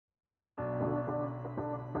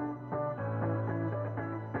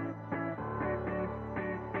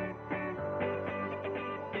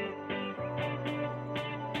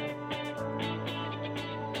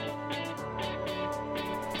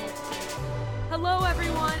Hello,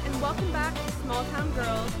 everyone, and welcome back to Small Town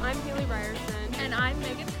Girls. I'm Haley Ryerson. And I'm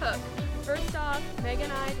Megan Cook. First off, Meg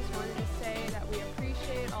and I just wanted to say that we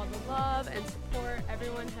appreciate all the love and support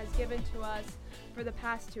everyone has given to us for the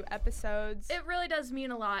past 2 episodes. It really does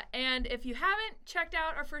mean a lot. And if you haven't checked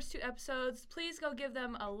out our first 2 episodes, please go give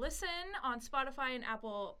them a listen on Spotify and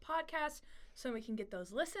Apple Podcasts so we can get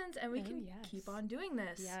those listens and we can keep on doing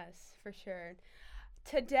this. Yes, for sure.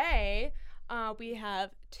 Today, we have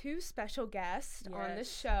 2 special guests on the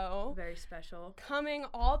show. Very special. Coming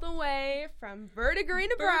all the way from Verdigris,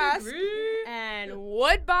 Nebraska and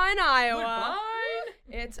Woodbine, Iowa.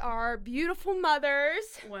 It's our beautiful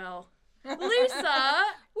mothers. Well, Lisa,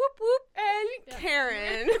 whoop whoop, and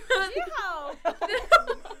Karen.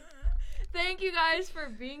 Thank you guys for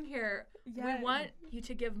being here. Yes. We want you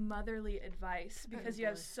to give motherly advice because you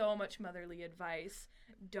have so much motherly advice,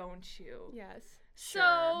 don't you? Yes.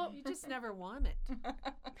 So you just never want it.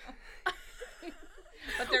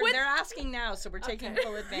 But they're asking now, so we're taking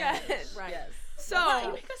full advantage. Yes. Right. Yes. So,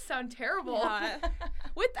 you make us sound terrible.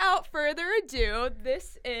 Without further ado,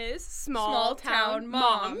 this is Small Town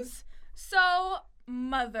Moms. So,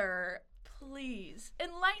 Mother, please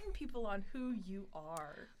enlighten people on who you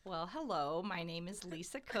are. Well, hello. My name is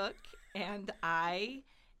Lisa Cook, and I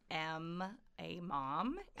am a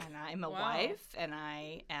mom, and I'm a wife, and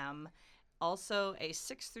I am also a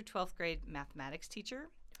 6th through 12th grade mathematics teacher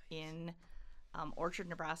in Orchard,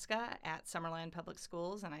 Nebraska at Summerland Public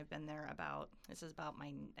Schools, and I've been there this is about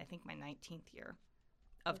my 19th year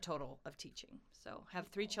of total of teaching. So have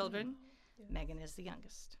 3 children. Megan is the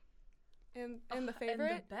youngest. And the favorite?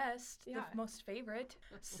 And the best, the most favorite.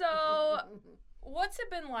 So, what's it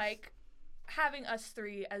been like having us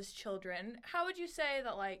 3 as children? How would you say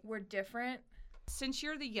that, like, we're different? Since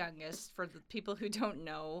you're the youngest, for the people who don't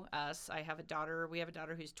know us, we have a daughter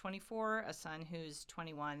who's 24, a son who's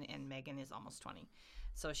 21, and Megan is almost 20.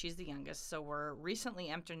 So she's the youngest. So we're recently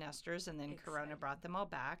empty nesters, and then Corona brought them all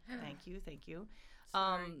back. Thank you.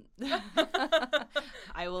 I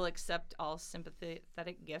will accept all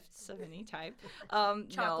sympathetic gifts of any type.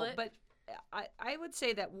 Chocolate. No, but I would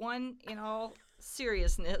say that in all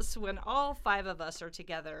seriousness, when all 5 of us are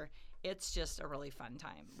together, it's just a really fun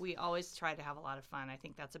time. We always try to have a lot of fun. I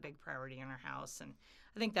think that's a big priority in our house. And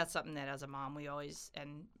I think that's something that as a mom, we always,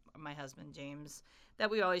 and my husband, James, that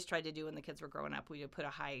we always tried to do when the kids were growing up. We would put a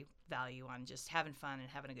high value on just having fun and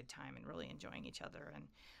having a good time and really enjoying each other. And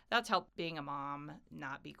that's helped being a mom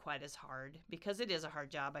not be quite as hard, because it is a hard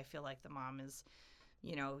job. I feel like the mom is,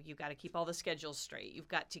 you've got to keep all the schedules straight. You've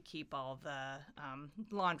got to keep all the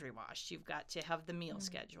laundry washed. You've got to have the meal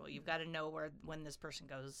schedule. You've got to know when this person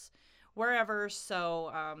goes wherever.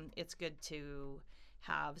 So it's good to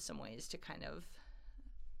have some ways to kind of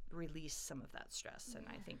release some of that stress. And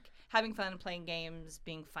I think having fun, playing games,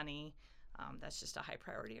 being funny, that's just a high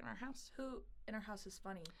priority in our house. Who in our house is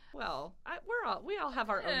funny? Well, we all have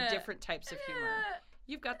our own different types of humor.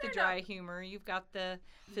 You've got the dry humor. You've got the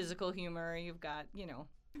physical humor. You've got,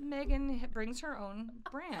 Megan brings her own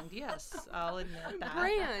brand. Yes, I'll admit that.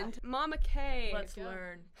 Brand. Mama K. Let's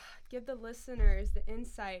learn. Give the listeners the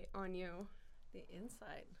insight on you. The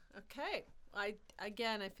insight. Okay. I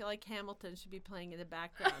feel like Hamilton should be playing in the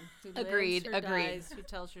background. Who Agreed. lives or dies, who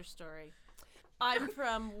tells your story. I'm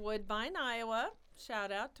from Woodbine, Iowa.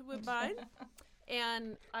 Shout out to Woodbine.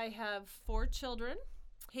 And I have 4 children.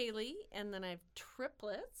 Haley, and then I have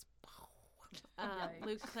triplets.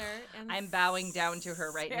 Luke, Claire, and I'm bowing down to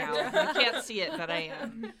her right now. You can't see it, but I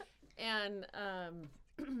am. And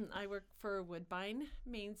I work for Woodbine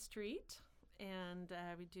Main Street, and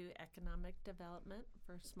we do economic development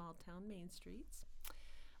for small town main streets,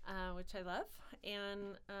 which I love.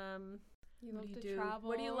 And you love to travel.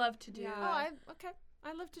 What do you love to do? Yeah.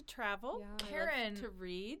 I love to travel. Yeah. Karen, I love to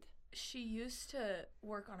read. She used to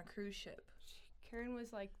work on a cruise ship. Karen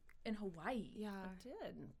was like in Hawaii. Yeah. I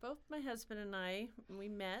did. Both my husband and I, we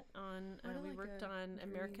met on, we worked on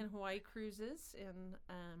American Hawaii cruises, and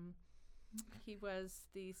he was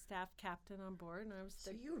the staff captain on board, and I was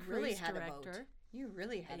the you cruise really had director. A boat. You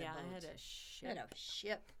really had a boat. Yeah, I had a ship. You had a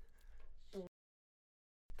ship.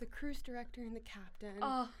 the cruise director and the captain.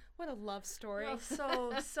 Oh, what a love story.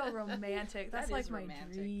 so romantic. That's That like is my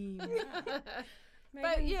romantic. dream.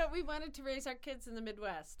 But yeah, we wanted to raise our kids in the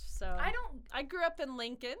Midwest. So I grew up in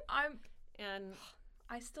Lincoln, and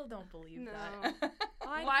I still don't believe No. that.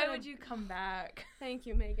 Why would you come back? Thank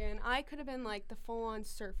you, Megan. I could have been like the full-on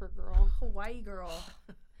surfer girl. Hawaii girl.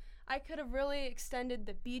 I could have really extended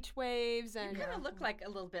the beach waves and. You kind of look like a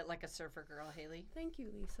little bit like a surfer girl, Haley. Thank you,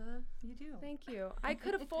 Lisa. You do. Thank you. I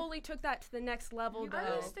could have fully took that to the next level, though.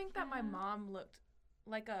 I always think that my mom looked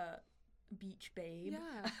like a beach babe.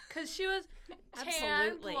 Yeah. Because she was tan,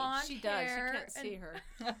 Absolutely. blonde She does. hair, You can't see her.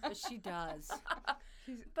 But she does.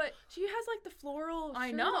 But She has like the floral. I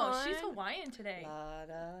shirt know, on. she's Hawaiian today.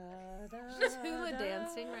 She's hula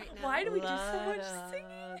dancing right now. Why do we do so much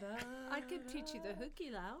singing? I could teach you the hooky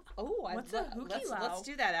lao. Oh, What's a hooky let's lao?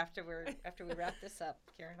 do that after we wrap this up.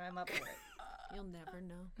 Karen, I'm up for it. You'll never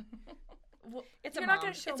know. Well, It's you're a not mom.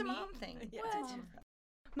 gonna show It's a me? mom thing. Yeah, What? it's a mom.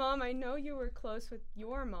 Mom, I know you were close with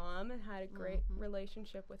your mom and had a great Mhm.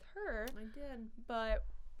 relationship with her, I did. but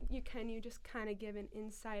can you just kind of give an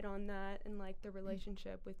insight on that and like the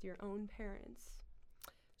relationship with your own parents?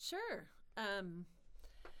 Sure.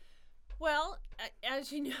 Well,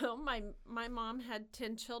 as you know, my mom had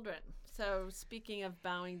 10 children. So speaking of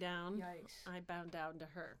bowing down, Yikes. I bowed down to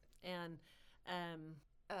her. And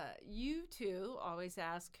you two always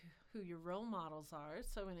ask who your role models are.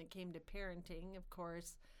 So when it came to parenting, of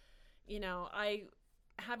course,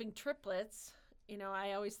 having triplets,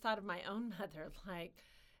 I always thought of my own mother, like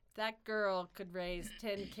that girl could raise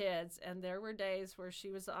 10 kids. And there were days where she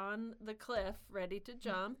was on the cliff ready to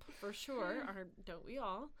jump, for sure, or don't we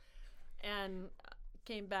all? And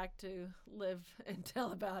came back to live and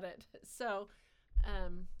tell about it. So,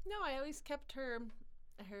 no, I always kept her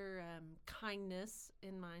kindness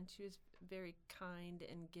in mind. She was a very kind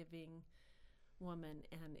and giving woman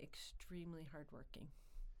and extremely hardworking.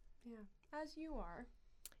 Yeah, as you are.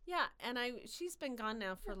 Yeah, and she's been gone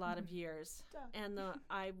now for a lot of years. And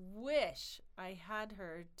I wish I had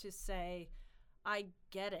her to say, I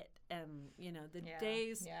get it. And, the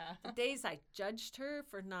days I judged her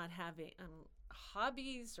for not having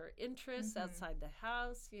hobbies or interests outside the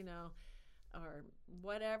house, or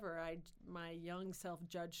whatever my young self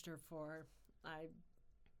judged her for,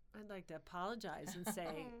 I'd like to apologize and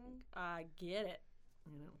say, I get it.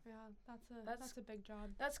 Yeah, that's a big job.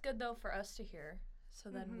 That's good, though, for us to hear. So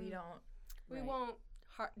then we don't. We Right. won't.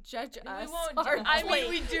 Judge us. We won't. harshly. I mean,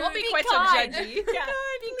 we do. We'll be Be quite kind. so judgy. Yeah,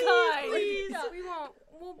 be kind. Please, we won't.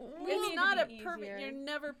 We It's need not to a be perfect. easier. You're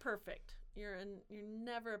never perfect. You're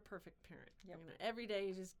never a perfect parent. Yep. Every day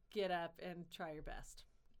you just get up and try your best.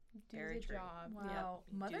 Do Very the true. job. Wow.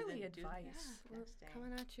 Do Motherly the advice. We're next day.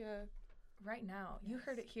 coming at you. Right now. You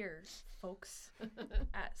heard it here, folks.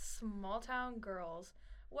 At Small Town Girls.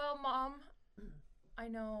 Well, Mom, I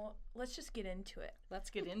know. Let's just get into it. Let's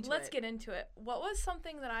get into Let's it. get into it. What was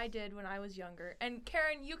something that I did when I was younger? And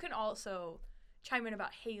Karen, you can also chime in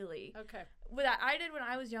about Haley. Okay. What I did when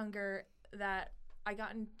I was younger that I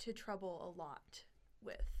got into trouble a lot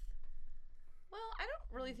with. Well, I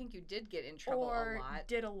don't really think you did get in trouble Or a lot.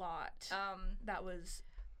 did a lot. That was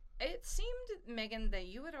It seemed, Megan, that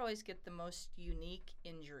you would always get the most unique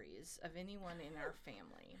injuries of anyone in our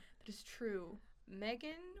family. that is true.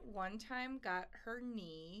 Megan one time got her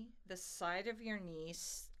knee, the side of your knee,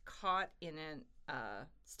 caught in a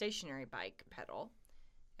stationary bike pedal,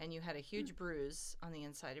 and you had a huge bruise on the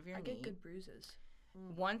inside of your I knee. get good bruises.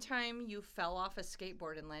 One time you fell off a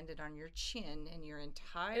skateboard and landed on your chin, and your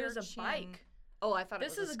entire It was a chin- bike. Oh, I thought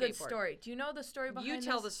This it was is a skateboard. good story. Do you know the story behind You this?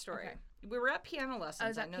 tell the story. Okay. We were at piano lessons. I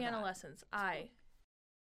was at know piano that. lessons. I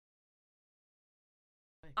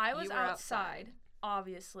was You were outside,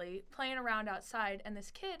 obviously, playing around outside, and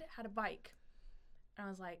this kid had a bike. And I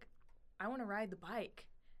was like, I want to ride the bike.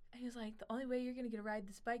 And he was like, the only way you're going to get to ride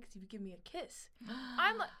this bike is if you give me a kiss.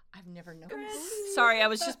 I'm like, I've never known. Sorry, I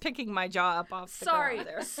was just picking my jaw up off the sorry. ground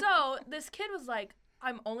there. So this kid was like,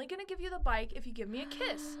 I'm only going to give you the bike if you give me a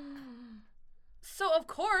kiss. So, of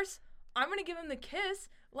course, I'm going to give him the kiss,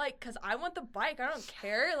 like, because I want the bike. I don't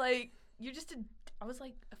care. Like, I was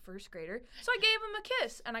like a first grader. So I gave him a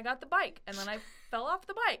kiss, and I got the bike. And then I fell off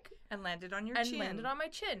the bike And landed on your and chin. landed on my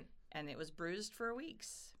chin. And it was bruised for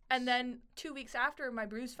weeks. And then 2 weeks after my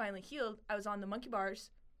bruise finally healed, I was on the monkey bars,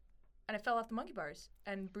 and I fell off the monkey bars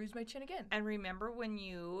and bruised my chin again. And remember when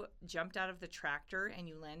you jumped out of the tractor and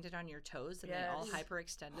you landed on your toes and they all Yes.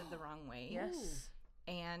 hyperextended the wrong way? Yes.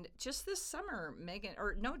 And just this summer,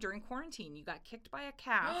 during quarantine, you got kicked by a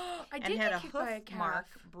calf I and did had get a kicked by a hoof mark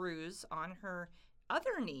calf. bruise on her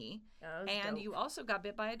other knee. That was And dope. you also got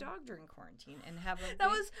bit by a dog during quarantine and have a That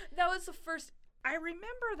big- was the first. I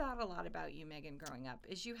remember that a lot about you, Megan, growing up,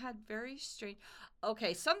 is you had very strange.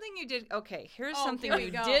 Okay, something you did. Okay, here's something here we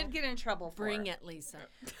you go. did get in trouble for. Bring it, Lisa.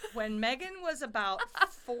 When Megan was about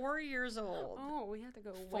 4 years old, Oh, we have to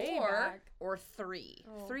go way 4? back. or 3,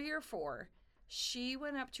 Oh. 3 or 4, she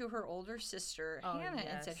went up to her older sister, Oh, Hannah,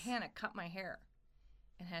 and said, yes. Hannah, cut my hair.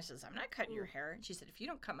 And Hannah says, I'm not cutting your hair. And she said, if you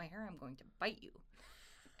don't cut my hair, I'm going to bite you.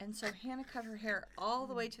 And so Hannah cut her hair all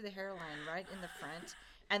the way to the hairline, right in the front.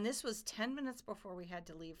 And this was 10 minutes before we had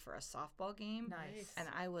to leave for a softball game. Nice. And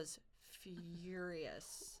I was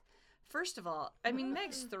furious. First of all, I mean,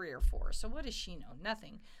 Meg's 3 or 4, so what does she know?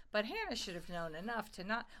 Nothing. But Hannah should have known enough to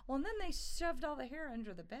not. Well, and then they shoved all the hair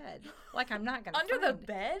under the bed. Like I'm not going to Under the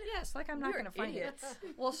bed? Yes, like I'm not going to find idiots.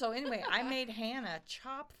 it. Well, so anyway, I made Hannah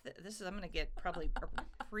chop. I'm going to get probably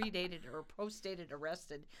predated or post-dated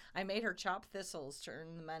arrested. I made her chop thistles to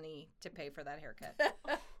earn the money to pay for that haircut.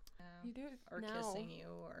 You do it Or now. kissing you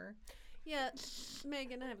or. Yeah,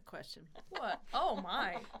 Megan, I have a question. What? Oh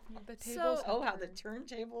my. The So- tables. Oh, how the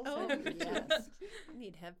turntables. Oh, have- yes. I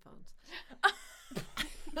need headphones.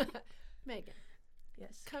 Megan,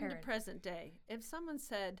 Yes. come Karen. to present day. If someone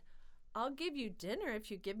said, I'll give you dinner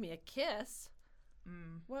if you give me a kiss,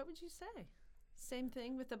 what would you say? Same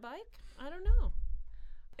thing with the bike? I don't know.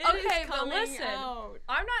 Okay, but coming listen. out.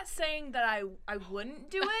 I'm not saying that I wouldn't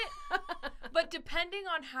do it, but depending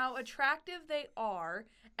on how attractive they are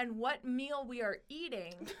and what meal we are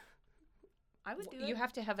eating, I would do it. You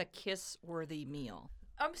have to have a kiss-worthy meal.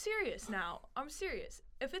 I'm serious now. I'm serious.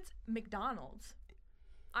 If it's McDonald's,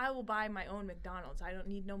 I will buy my own McDonald's. I don't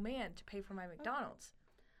need no man to pay for my McDonald's.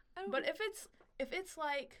 But if it's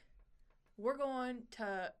like we're going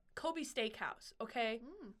to Kobe Steakhouse, okay?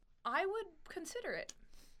 I would consider it.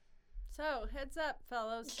 So, heads up,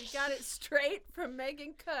 fellows. You got it straight from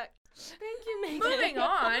Megan Cook. Thank you, Megan. Moving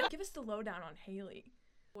on. Give us the lowdown on Haley.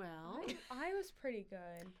 Well, I was pretty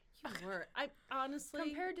good you were. I honestly.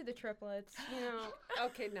 compared to the triplets. You know,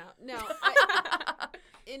 Okay, no.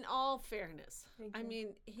 In all fairness, Thank I you. mean,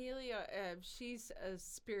 Haley, she's a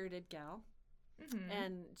spirited gal,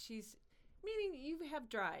 and she's, meaning you have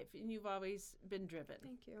drive, and you've always been driven,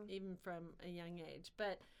 thank you. even from a young age.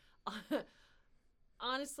 But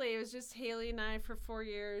honestly, it was just Haley and I for 4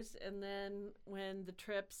 years, and then when the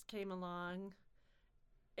trips came along,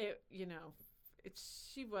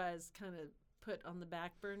 she was kind of put on the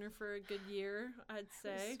back burner for a good year, I'd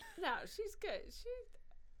say. No, she's good.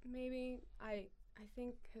 Maybe I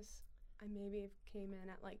think because I maybe came in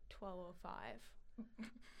at like 12:05.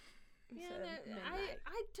 Yeah, instead of I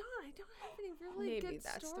midnight. don't have any really Maybe good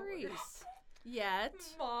that's the stories worst. yet.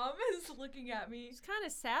 Mom is looking at me. She's kind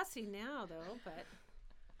of sassy now, though, but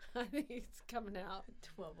I think it's coming out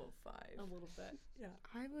 12:05. a little bit. Yeah,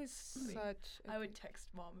 I was such. I would text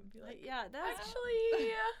Mom and be like, yeah, that's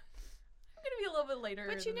actually, I'm gonna be a little bit later.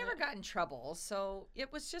 But you than never that." got in trouble, so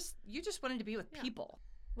it was just you just wanted to be with Yeah. people.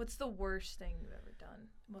 What's the worst thing you've ever done?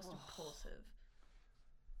 Most impulsive.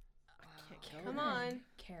 Come on,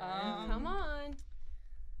 Karen. come on.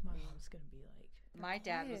 My mom's gonna be like, My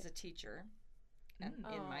dad was quiet. a teacher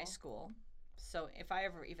in my Oh. school, so if I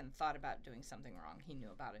ever even thought about doing something wrong, he knew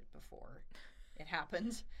about it before it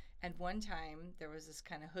happened. And one time there was this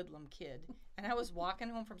kind of hoodlum kid, and I was walking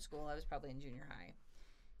home from school. I was probably in junior high,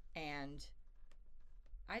 and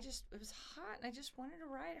it was hot, and I just wanted to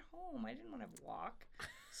ride home. I didn't want to walk,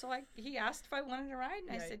 so he asked if I wanted to ride,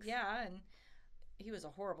 and I said Yikes. yeah. And he was a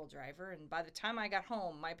horrible driver, and by the time I got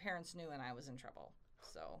home, my parents knew, and I was in trouble.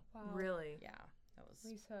 So Wow. really? yeah, that was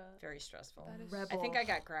Lisa, very stressful. that is. Rebel. I think I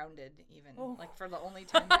got grounded even, Oh. like for the only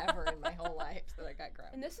time ever in my whole life that I got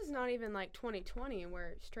grounded. And this is not even like 2020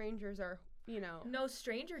 where strangers are, No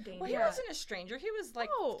stranger danger. Well, he wasn't a stranger. He was like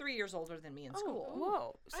Oh. 3 years older than me in Oh, school.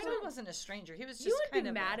 whoa. So he wasn't a stranger. He was just You would kind be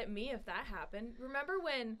of mad at me if that happened. Remember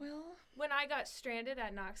when Well, I got stranded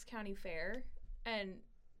at Knox County Fair and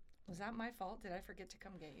was that my fault? Did I forget to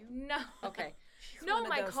come get you? no, Okay, no, One of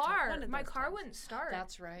my those car times. wouldn't start.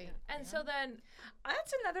 that's right. and so then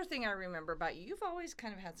That's another thing I remember about you. You've always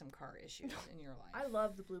kind of had some car issues in your life. I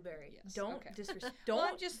love the blueberry. Yes, Don't okay. disrespect. Well,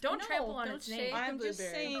 Don't I'm just- don't no, trample on don't its shade name. I'm the just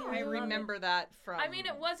blueberry. saying Oh, I I love it. remember that from. I mean,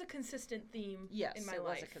 it was a consistent theme Yes, in my it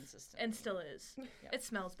life, was a consistent and theme. still is. Yep. It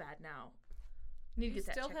smells bad now. Need to You get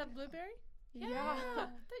that still checked have out. blueberry? Yeah. I thought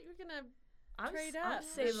you were gonna. I'm, trade I'm up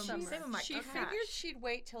saving, this I'm summer. saving my She cash. figured she'd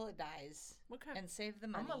wait till it dies What kind? and save the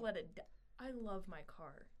money. I'm gonna let it. I love my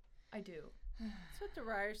car. I do. That's what the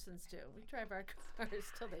Ryersons do. We drive our cars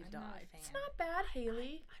till they I'm not die. a fan. It's not bad,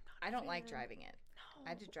 Haley. I don't like driving it. I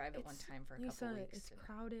had to drive it one time for a Lisa, couple weeks. it's and-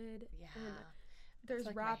 crowded. yeah. And there's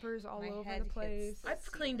like my- wrappers all my over head the place. hits the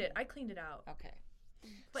I've cleaned it. ceiling. I cleaned it out. Okay.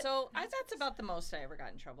 But So that's about the most I ever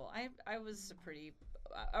got in trouble. I was a pretty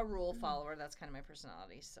a rule follower. That's kind of my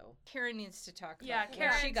personality. So Karen needs to talk Yeah, about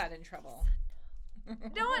when she Karen's- got in trouble.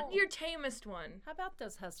 No, what? Your tamest one. How about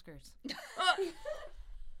those Huskers?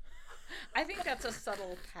 I think that's a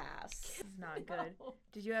subtle pass. It's not good.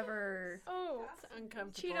 Did you ever Oh, it's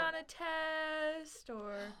uncomfortable. cheat on a test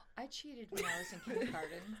or? I cheated when I was in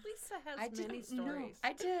kindergarten. Lisa has I many didn't know. stories.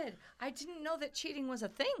 I did. I didn't know that cheating was a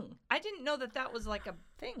thing. I didn't know that that was like a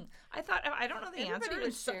thing. I thought I don't know the Everybody answer. was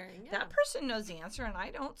and so- sharing, yeah. That person knows the answer, and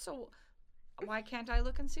I don't. So why can't I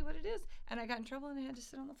look and see what it is? And I got in trouble and I had to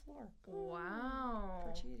sit on the floor Wow.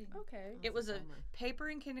 for cheating. Okay. It was a bummer. paper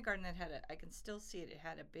in kindergarten that had I can still see it. It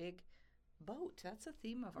had a big boat. That's the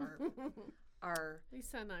theme of our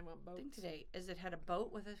Lisa and I want boats. thing today. Is it had a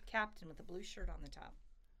boat with a captain with a blue shirt on the top,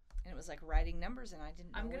 and it was like writing numbers, and I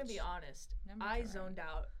didn't know. I'm gonna which be honest. numbers I to write. zoned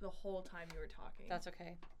out the whole time you were talking. That's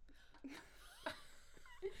okay.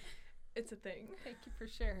 It's a thing. Thank you for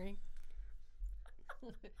sharing.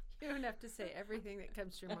 You don't have to say everything that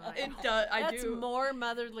comes to your mind. It does. That's more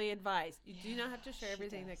motherly advice. You do not have to share she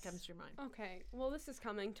everything that does. comes to your mind. Okay. Well, this is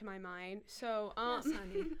coming to my mind. So, Yes,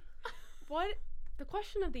 honey. what the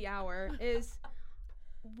question of the hour is,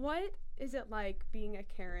 what is it like being a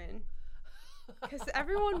Karen? Because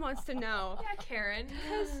everyone wants to know. Yeah, Karen.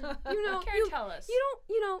 You know, Karen, tell us.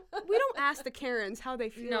 we don't ask the Karens how they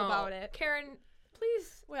feel No, about it. Karen.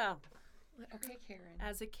 Please. Well, Okay, Karen.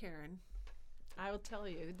 as a Karen, I will tell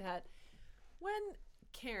you that when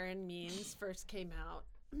Karen memes first came out,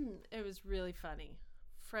 it was really funny.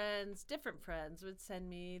 Different friends would send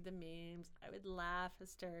me the memes. I would laugh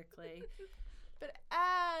hysterically. But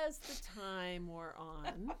as the time wore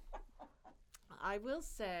on, I will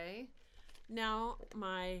say, now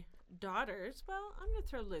my daughters, well, I'm going to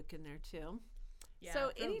throw Luke in there too. Yeah, So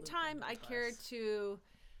throw Luke anytime under I the care bus. to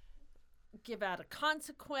give out a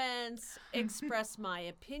consequence, express my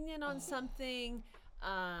opinion on something,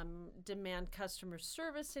 demand customer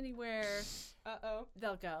service anywhere, Uh-oh.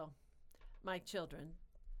 they'll go, my children,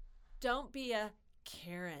 don't be a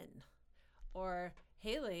Karen. Or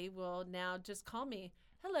Haley will now just call me,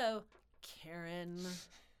 hello, Karen.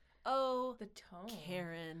 Oh, The tone.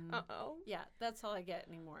 Karen. Uh-oh. Yeah, that's all I get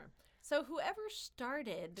anymore. So whoever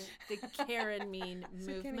started the Karen meme Is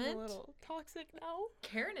it getting a movement, little toxic now?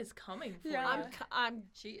 Karen is coming for Yeah. you. I'm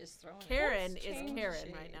She is throwing. Karen Let's is change Karen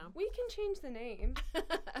shade. right now. We can change the name.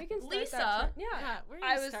 We can start Lisa. that trend. Yeah. Yeah, we're I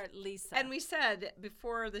gonna was- start Lisa. And we said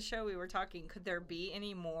before the show we were talking, could there be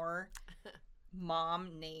any more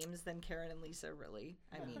mom names than Karen and Lisa? Really?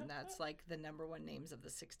 I mean, that's like the number one names of the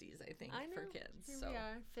 '60s, I think, I know. for kids. Here So we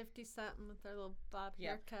are, 50 something with our little bob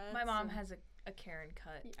Yep. haircuts. My mom and- has a Karen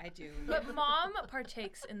cut. I do. But mom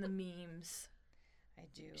partakes in the memes. I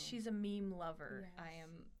do. She's a meme lover. Yes. I am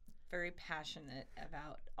very passionate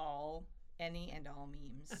about any and all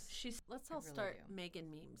memes. She's Let's I all really start do. Megan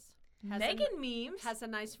memes. Megan memes. Has a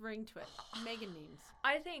nice ring to it. Megan memes.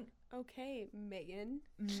 I think. Okay, Megan.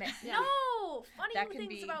 Yeah. No, funny That can things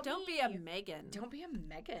be- about Don't me. be a Megan. Don't be a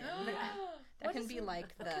Megan. What That can is be it-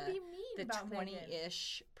 like what could be mean the about Megan?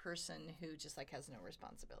 20-ish person who just like has no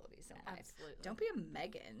responsibilities in life. Absolutely. Don't be a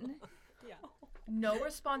Megan. Yeah. No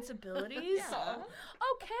responsibilities. Yeah.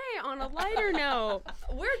 Okay, on a lighter note.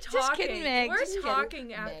 We're talking. Just kidding, Meg. We're Just kidding.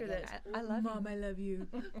 talking after Megan, this. I love Mom, I love you.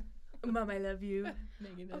 Mom, I love you.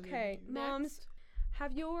 Megan, I love Okay, you. moms, Next.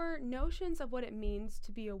 have your notions of what it means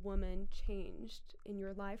to be a woman changed in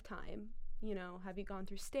your lifetime? You know, have you gone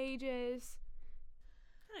through stages?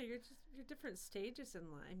 Yeah, you're different stages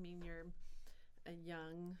in life. I mean, you're a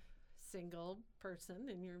young single person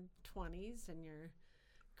in your 20s and your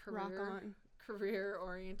Rock on. career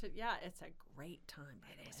oriented. Yeah, it's a great time.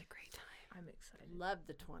 It is a great time. I'm excited. Love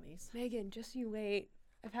the 20s. Megan, just you wait.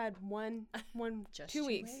 I've had one Just 2 you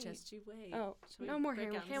weeks. wait. Just you wait. Oh, Shall we no more break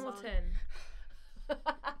out in song? Hamilton.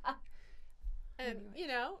 And you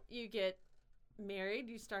know, you get married,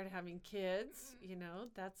 you start having kids, you know,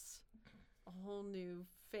 that's a whole new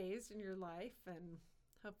phase in your life, and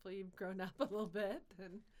hopefully you've grown up a little bit.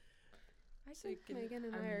 And I So you think can- Megan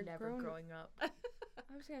and I I'm are never grown. growing up.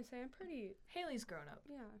 I was gonna say I'm pretty. Haley's grown up.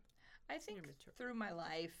 Yeah. I think mature. through my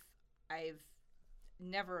life, I've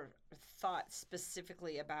never thought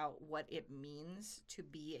specifically about what it means to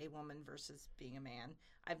be a woman versus being a man.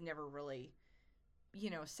 I've never really,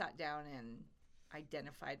 sat down and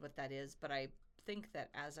identified what that is. But I think that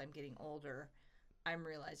as I'm getting older, I'm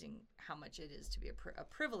realizing how much it is to be a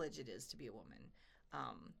privilege it is to be a woman.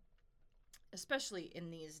 Especially in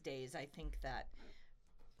these days, I think that,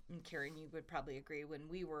 and Karen, you would probably agree, when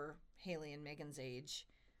we were Haley and Megan's age,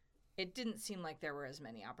 it didn't seem like there were as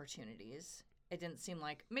many opportunities. It didn't seem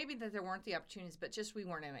like maybe that there weren't the opportunities, but just we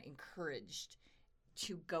weren't encouraged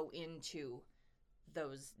to go into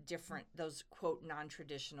those quote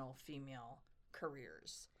non-traditional female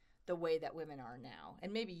careers the way that women are now.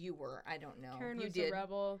 And maybe you were, I don't know. Karen you was did. a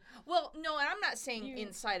rebel. Well, no, and I'm not saying You-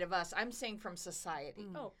 inside of us. I'm saying from society.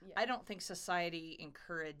 Oh, yeah. I don't think society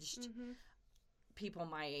encouraged Mhm. people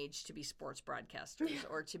my age to be sports broadcasters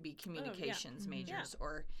or to be communications majors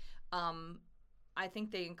or I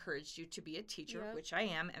think they encouraged you to be a teacher, Yep. which I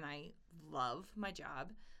am and I love my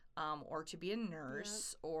job, or to be a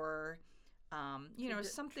nurse or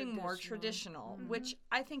something more traditional, which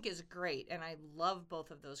I think is great. And I love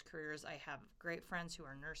both of those careers. I have great friends who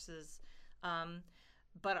are nurses.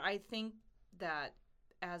 But I think that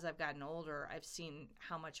as I've gotten older, I've seen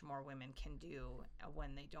how much more women can do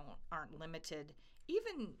when they aren't limited,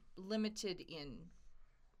 even limited in,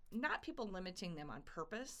 not people limiting them on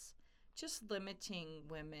purpose, just limiting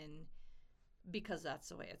women because that's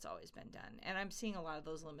the way it's always been done. And I'm seeing a lot of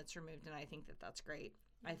those limits removed, and I think that that's great.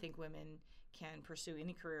 I think women can pursue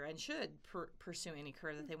any career and should pursue any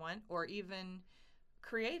career that they want, or even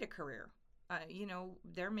create a career.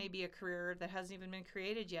 There may be a career that hasn't even been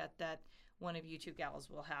created yet that one of you two gals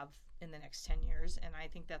will have in the next 10 years. And I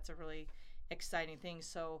think that's a really exciting thing.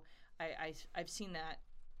 So I've seen that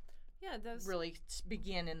really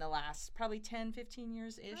begin in the last probably 10, 15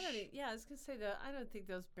 years-ish. I was going to say I don't think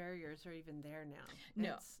those barriers are even there now.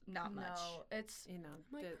 No, not much. No, it's,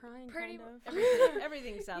 crying pretty kind of.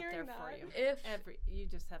 everything's out there for you. You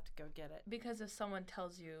just have to go get it. Because if someone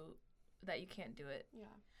tells you that you can't do it. Yeah.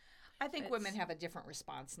 I think women have a different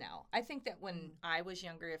response now. I think that when I was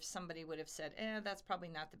younger, if somebody would have said, that's probably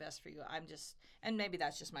not the best for you, and maybe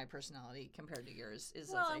that's just my personality compared to yours.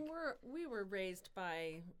 We were raised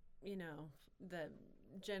by, the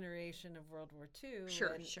generation of World War II.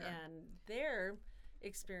 Sure. And their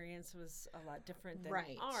experience was a lot different than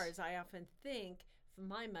ours. I often think if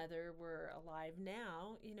my mother were alive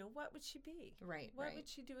now, what would she be? Right. What would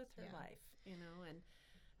she do with her life? And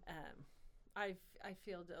I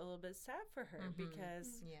feel a little bit sad for her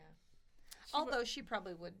because although she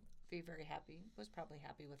probably would be was probably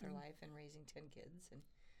happy with her life and raising 10 kids, and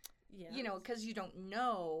because you don't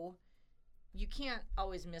know, you can't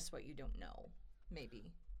always miss what you don't know,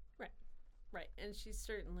 maybe. Right. And she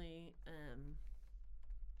certainly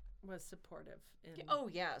was supportive in oh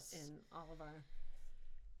yes, in all of our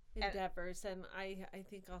endeavors. And I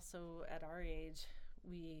think also at our age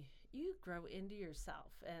you grow into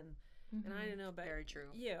yourself, and I don't know about very true.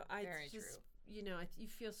 Yeah, very true. You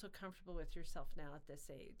feel so comfortable with yourself now at this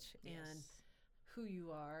age, and who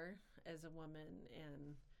you are as a woman,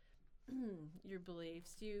 and your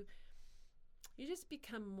beliefs. You just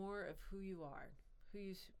become more of who you are.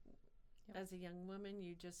 As a young woman,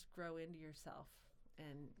 you just grow into yourself,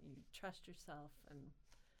 and you trust yourself and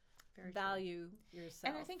value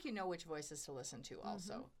yourself. And I think you know which voices to listen to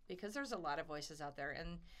also, because there's a lot of voices out there.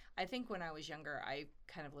 And I think when I was younger, I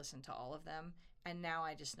kind of listened to all of them. And now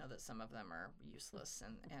I just know that some of them are useless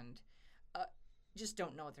and just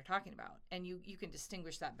don't know what they're talking about. And you can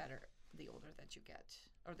distinguish that better the older that you get,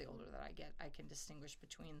 or the older that I get. I can distinguish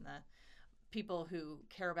between the people who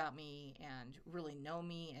care about me and really know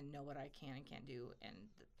me and know what I can and can't do, and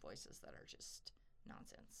the voices that are just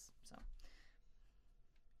nonsense. So.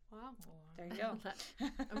 Wow. There you go.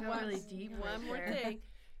 Really deep. One more thing.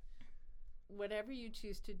 Whatever you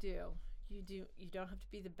choose to do, you don't have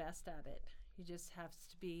to be the best at it. You just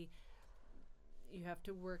you have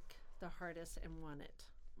to work the hardest and want it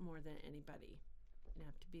more than anybody. You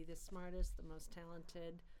have to be the smartest, the most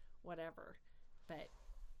talented, whatever. But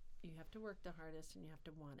you have to work the hardest and you have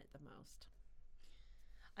to want it the most.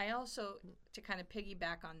 I also, to kind of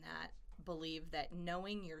piggyback on that, believe that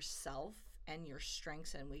knowing yourself and your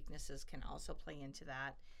strengths and weaknesses can also play into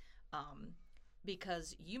that,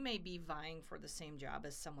 because you may be vying for the same job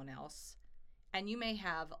as someone else, and you may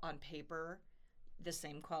have on paper the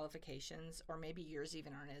same qualifications, or maybe yours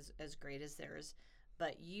even aren't as great as theirs,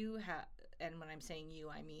 but you have, and when I'm saying you,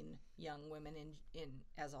 I mean young women in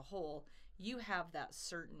as a whole, you have that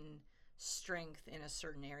certain strength in a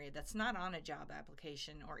certain area that's not on a job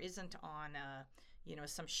application or isn't on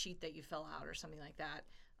some sheet that you fill out or something like that.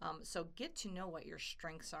 So get to know what your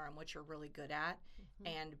strengths are and what you're really good at,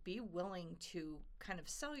 and be willing to kind of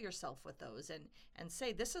sell yourself with those and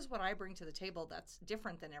say, this is what I bring to the table that's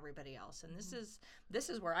different than everybody else, and this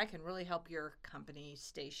is where I can really help your company,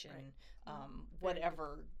 station,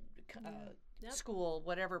 whatever school,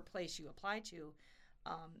 whatever place you apply to,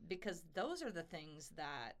 because those are the things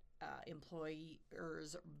that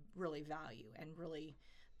employers really value, and really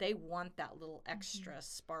they want that little extra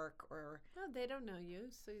spark. Or no, they don't know you,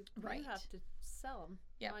 so you have to sell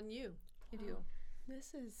them on you. You do.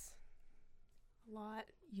 This is a lot.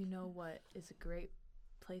 You know what is a great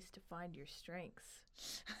place to find your strengths?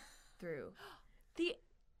 Through the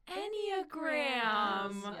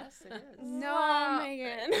Enneagram. Yes, it is. No,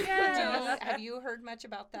 Megan. Yes. Have you heard much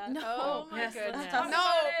about that? No. Oh my Yes, let's goodness. talk No,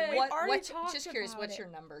 about it. we've already talked just curious, about what's it. your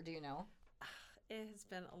number? Do you know? It has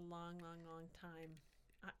been a long, long, long time.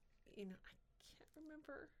 I can't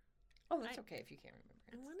remember. Oh, that's okay if you can't remember.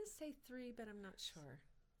 I want to say 3, but I'm not sure.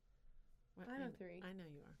 I know 3. I know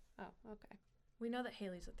you are. Oh, okay. We know that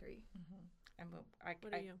Haley's a 3.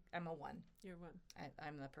 What are you? I'm a 1. You're 1.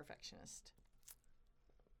 I'm the perfectionist.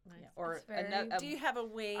 Nice. Yeah, or It's very- another. Do you have a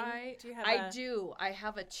wing? Do you have I do. I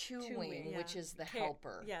have a 2 wing, yeah. which is the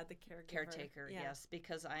helper. Yeah, the caregiver. Caretaker, Yeah. yes,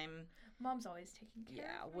 because I'm. Mom's always taking care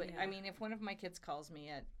Yeah, of me. I mean, if one of my kids calls me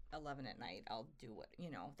at 11 at night, I'll do what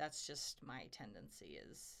that's just my tendency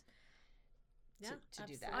is to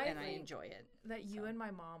do that, absolutely. and I I think enjoy it. That you So. and my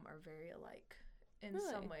mom are very alike in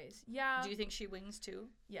Really? some ways. Yeah. Do you think she wings too?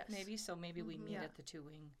 Yes. Maybe so. Maybe we meet Yeah. at the 2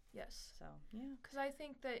 wing. Yes. So yeah. Because I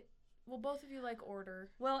think that, well, both of you like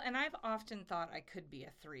order. Well, and I've often thought I could be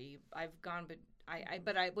a 3. I've gone, but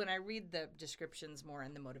when I read the descriptions more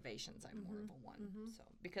and the motivations, I'm more of a 1. So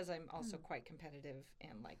because I'm also quite competitive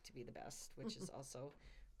and like to be the best, which is also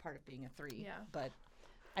part of being a 3. Yeah. But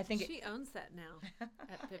I think She owns that now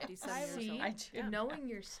at 57 years See, old. I do. knowing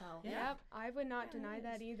yourself. Yep, I would not deny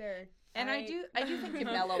that either. And I do think you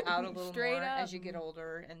mellow out a little Straight more up. as you get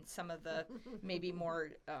older, and some of the maybe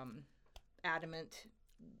more adamant,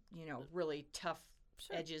 really tough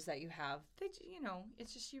Sure. edges that you have.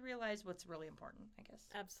 It's just you realize what's really important, I guess.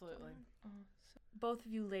 Absolutely. Both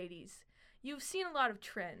of you ladies, you've seen a lot of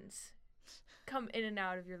trends come in and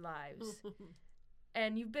out of your lives.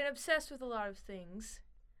 And you've been obsessed with a lot of things.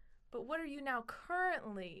 But what are you now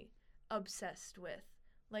currently obsessed with?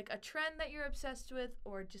 Like a trend that you're obsessed with,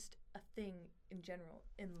 or just a thing in general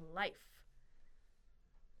in life?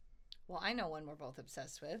 Well, I know one we're both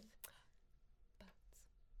obsessed with.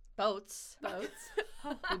 Boats.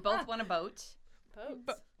 We both want a boat.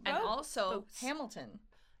 Boats. And also Boats. Hamilton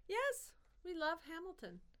Yes, we love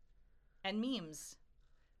Hamilton. and memes.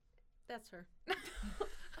 That's her.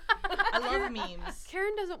 I love memes.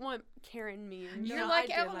 Karen doesn't want Karen memes. You No, like I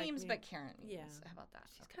do Ella like memes, memes. but Karen memes. Yeah. How about that?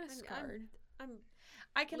 She's kind of I'm- scarred. I'm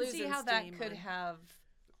I can see losing how that steam could on- have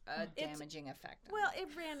a It's- damaging effect. on well, me.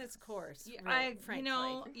 it ran its course.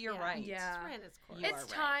 frankly. You're right. Yeah. It's ran its course. You It's are right.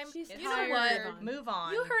 time. She's You It's know time what? to move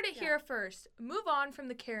on. You heard it Yeah. here first. Move on from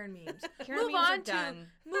the Karen memes. Karen move memes are on to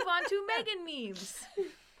done. move on to Megan memes,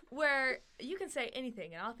 where you can say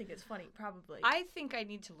anything and I'll think it's funny. Probably. I think I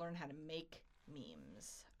need to learn how to make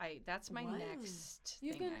memes. That's my What? next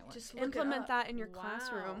You thing can I want just to look it Implement up. that in your Wow.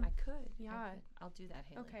 classroom. I could. Yeah. I could. I'll do that,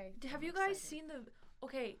 Haley. Okay. Have I'm you guys excited. seen the?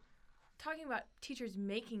 Okay, talking about teachers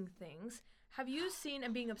making things. Have you seen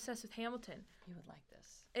and being obsessed with Hamilton? You would like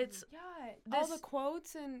this. It's Yeah. All the This-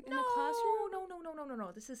 quotes in the no, classroom.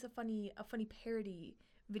 no. This is a funny parody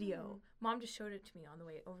video. Mom just showed it to me on the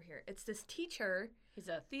way over here. It's this teacher, He's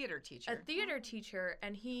a theater teacher. a theater teacher,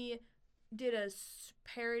 and he did a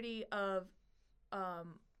parody of,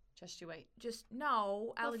 Just you wait.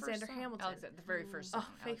 No, The Alexander first song. Hamilton. The very first song.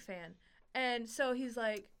 Oh, fake fan. And so he's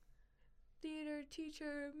like, theater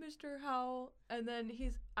teacher, Mr. Howell, and then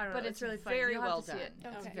I don't know. But it's really funny. very You'll have well to see done. it.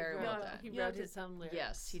 It's Okay. very well done. He You'll have wrote to- his own lyrics.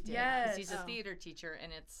 Yes, he did. Yes. 'Cause he's a Oh. theater teacher,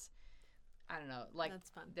 and I don't know, like That's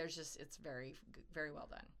fun. it's very, very well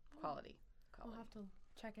done. Quality. I'll have to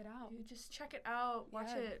check it out. You just check it out. Watch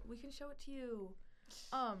Yeah. it. We can show it to you.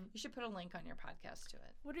 You should put a link on your podcast to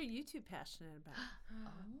it. What are you two passionate about?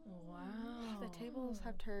 Wow. The tables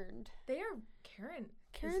have turned. They are Karen.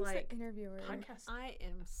 Karen's is like the interviewer. podcast. I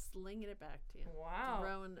am slinging it back to you. Wow.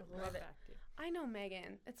 Throwing it Love right it. back to you. I know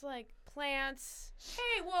Megan. It's like plants,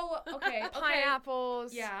 Hey, whoa. Okay.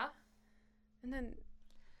 pineapples. Yeah. And then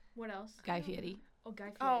What else? Guy Fieri. Oh,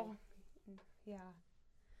 Guy Fieri. oh, yeah.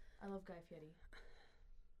 I love Guy Fieri.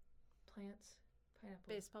 Plants, pineapples.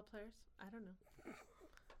 Baseball players? I don't know.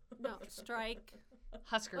 No, strike.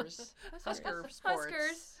 Huskers. Husker sports.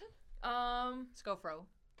 Huskers. Scofro. Oh,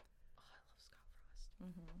 I love Scott Frost.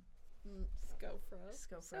 Mm-hmm. Scofro.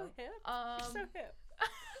 Scofro. So hip. Um, So hip.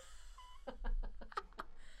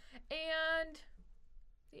 and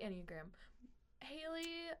the Enneagram.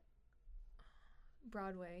 Haley,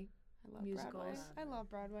 Broadway. I love Musicals. Broadway. I love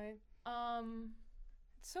Broadway. Um,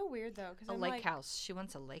 It's so weird though, because A I'm lake like, house. She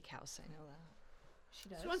wants a lake house. I know that. she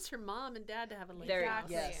does. She wants her mom and dad to have a lake There, house.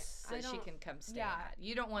 Exactly. yes, I that she don't- can come stay yeah. at.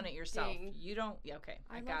 You don't want it yourself. Dang. You don't. Yeah, okay,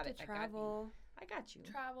 I I got love it. to I got you. travel. I got you.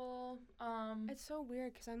 Travel. It's so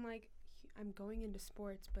weird because I'm like, I'm going into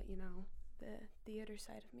sports, but you know, the theater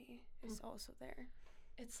side of me is also there.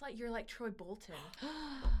 it's like you're like Troy Bolton.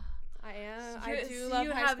 I am. So I you- do so love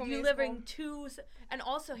you High have School you Musical. living and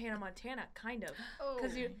also Hannah Montana, kind of.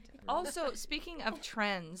 Because you. Also, speaking of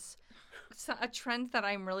trends, a trend that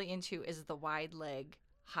I'm really into is the wide leg,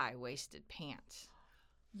 high waisted pant.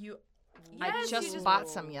 I Yes, just you bought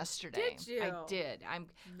some yesterday. Did you? I did.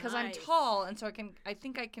 Because I'm Nice. tall, and so I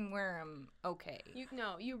think I can wear them okay.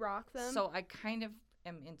 You rock them. So I kind of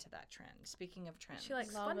am into that trend. Speaking of trends, She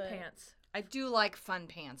likes Love fun it. pants. I do like fun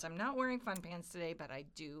pants. I'm not wearing fun pants today, but I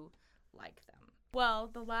do like them. Well,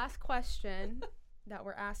 the last question that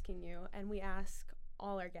we're asking you, and we ask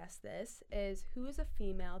all our guests this, is who is a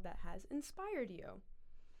female that has inspired you?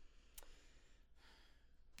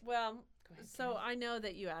 Well, so I know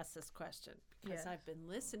that you asked this question because I've been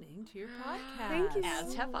listening to your podcast. Thank you.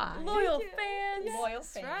 As have I. Loyal fans. Yes, Loyal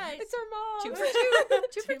that's fans. right. It's our mom. 2 for 2.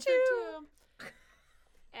 2 for 2.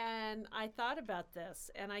 And I thought about this,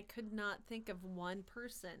 and I could not think of one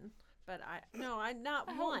person, but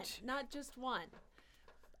not just one.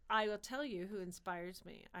 I will tell you who inspires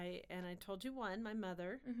me. I told you one, my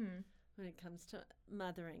mother. Mm-hmm. When it comes to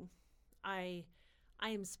mothering, I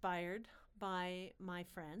am inspired by my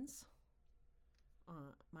friends,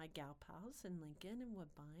 my gal pals in Lincoln and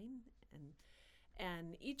Woodbine,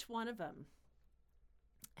 and each one of them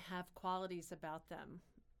have qualities about them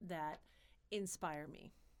that inspire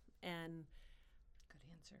me. And Good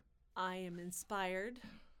answer. I am inspired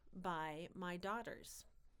by my daughters.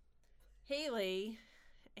 Haley,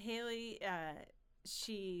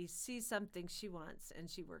 she sees something she wants and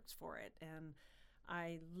she works for it, and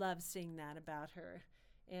I love seeing that about her.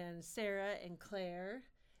 And Sarah and Claire,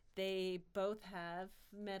 they both have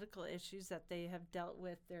medical issues that they have dealt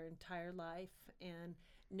with their entire life, and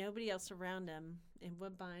nobody else around them in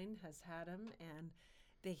Woodbine has had them, and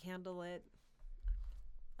they handle it.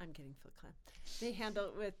 I'm getting foot clamp. They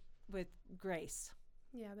handle it with grace.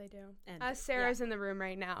 Yeah, they do. And As Sarah's in the room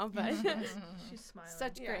right now, but She's smiling.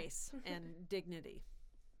 such grace and dignity.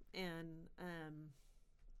 And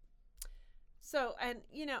so, and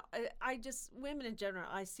I just, women in general,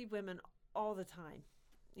 I see women all the time,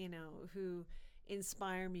 who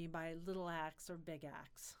inspire me by little acts or big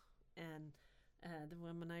acts. And the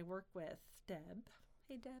woman I work with, Deb.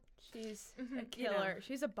 Hey, Deb. she's a killer.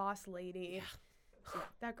 She's a boss lady. Yeah.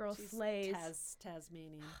 That girl She's slays.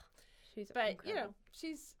 Tasmanian. She's But incredible.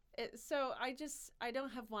 she's so I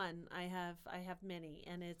don't have one. I have many,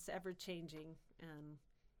 and it's ever changing, and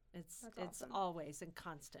it's That's awesome. always and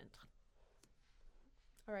constant.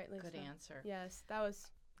 All right, Lisa. Good answer. Yes,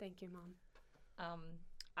 thank you, Mom.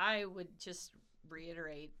 I would just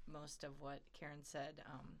reiterate most of what Karen said.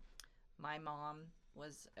 My mom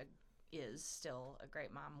is still a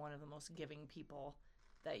great mom, one of the most giving people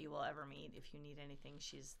that you will ever meet. If you need anything,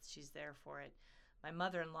 she's there for it. My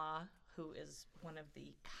mother-in-law, who is one of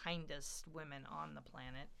the kindest women on the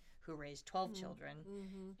planet, who raised 12 children,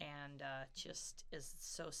 and just is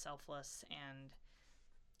so selfless and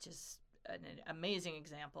just an amazing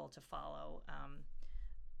example to follow.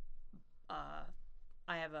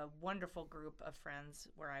 I have a wonderful group of friends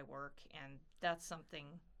where I work, and that's something.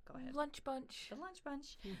 Go ahead. Lunch bunch. The lunch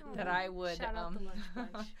bunch that I would Shout out the lunch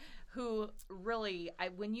bunch. who really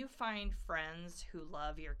when you find friends who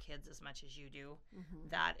love your kids as much as you do,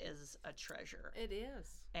 that is a treasure. It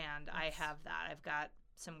is. And I have that. I've got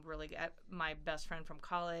some really my best friend from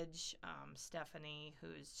college, Stephanie,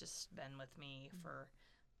 who's just been with me for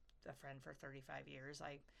 35 years.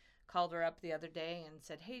 I called her up the other day and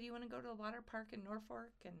said, "Hey, do you want to go to the water park in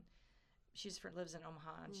Norfolk?" And lives in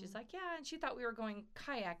Omaha, and she's like, "Yeah," and she thought we were going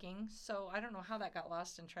kayaking, so I don't know how that got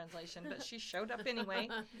lost in translation, but she showed up anyway.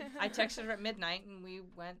 I texted her at midnight, and we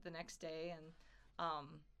went the next day, and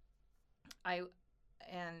I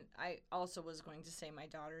also was going to say my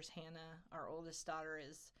daughter's Hannah, our oldest daughter,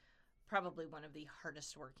 is probably one of the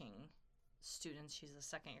hardest working students. She's a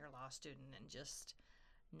second-year law student and just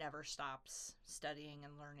never stops studying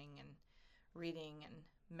and learning and reading. And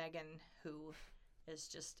Megan, who is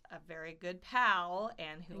just a very good pal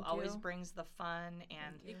and who always brings the fun,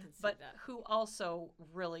 and but who also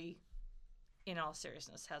really, in all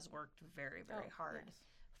seriousness, has worked very, very hard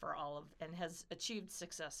for all of, and has achieved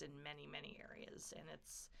success in many, many areas. And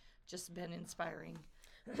it's just been inspiring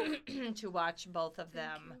to watch both of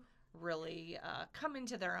them really come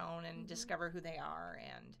into their own and discover who they are.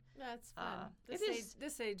 And that's fun.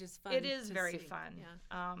 This age is fun. It is to very see. fun.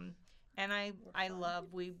 Yeah. And I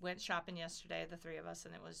love. We went shopping yesterday, the three of us,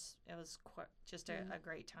 and it was just a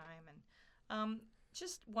great time. And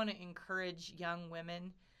just want to encourage young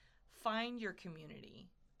women, find your community.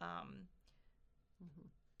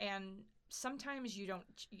 And sometimes you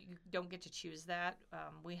don't get to choose that.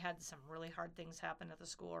 We had some really hard things happen at the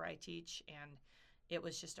school where I teach, and it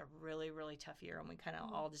was just a really, really tough year. And we kind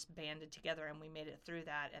of all just banded together, and we made it through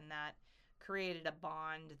that. And that created a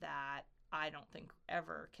bond that I don't think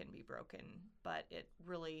ever can be broken, but it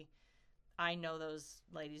really, I know those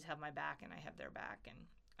ladies have my back and I have their back. And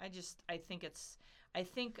I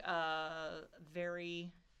think a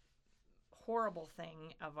very horrible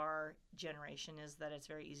thing of our generation is that it's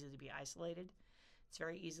very easy to be isolated. It's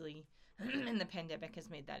very easily, and the pandemic has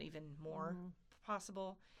made that even more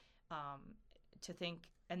possible, to think,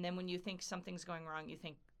 And then when you think something's going wrong, you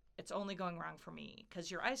think it's only going wrong for me because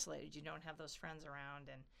you're isolated. You don't have those friends around.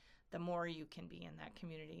 And the more you can be in that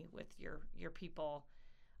community with your people,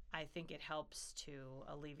 I think it helps to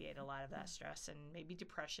alleviate a lot of that stress and maybe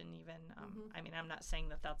depression even. I mean, I'm not saying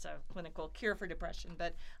that that's a clinical cure for depression,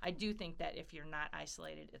 but I do think that if you're not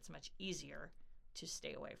isolated, it's much easier to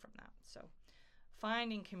stay away from that. So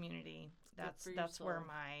finding community, that's where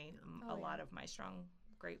a lot of my strong,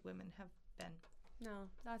 great women have been. No,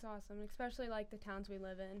 that's awesome. Especially like the towns we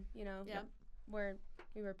live in, you know, where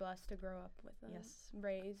we were blessed to grow up with them,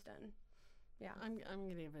 raised, and I'm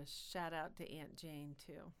gonna give a shout out to Aunt Jane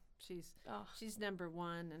too. She's number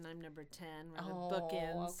 1 and I'm number 10. We're the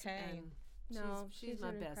bookends. Okay. And she's my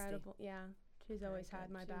incredible. bestie. Yeah, she's always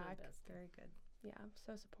had my She's back. Very good. Yeah,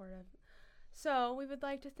 so supportive. So we would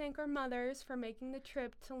like to thank our mothers for making the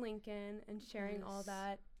trip to Lincoln and sharing all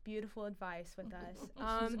that beautiful advice with us. It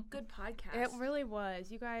was a good podcast. It really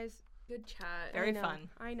was. You guys, good chat. Very fun.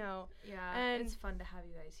 I know. Yeah, and it's fun to have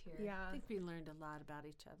you guys here. Yeah, I think we learned a lot about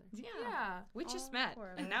each other. Yeah. We just met,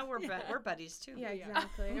 and now we're buddies too. Yeah,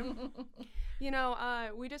 exactly. You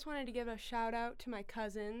know, we just wanted to give a shout out to my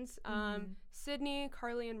cousins, Sydney,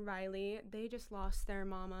 Carly, and Riley. They just lost their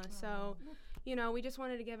mama, so you know, we just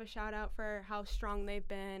wanted to give a shout out for how strong they've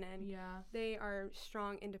been, and they are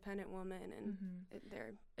strong, independent women, and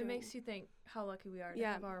it makes you think how lucky we are to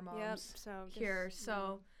have our moms so here.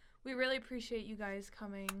 So we really appreciate you guys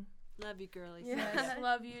coming. Love you, girlies. Yes,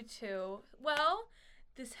 love you too. Well,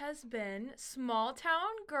 this has been Small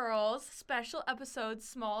Town Girls, special episode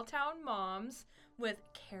Small Town Moms with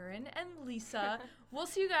Karen and Lisa. We'll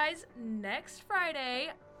see you guys next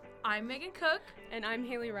Friday. I'm Megan Cook. And I'm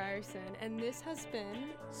Haley Ryerson. And this has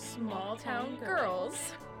been Small Town Girls.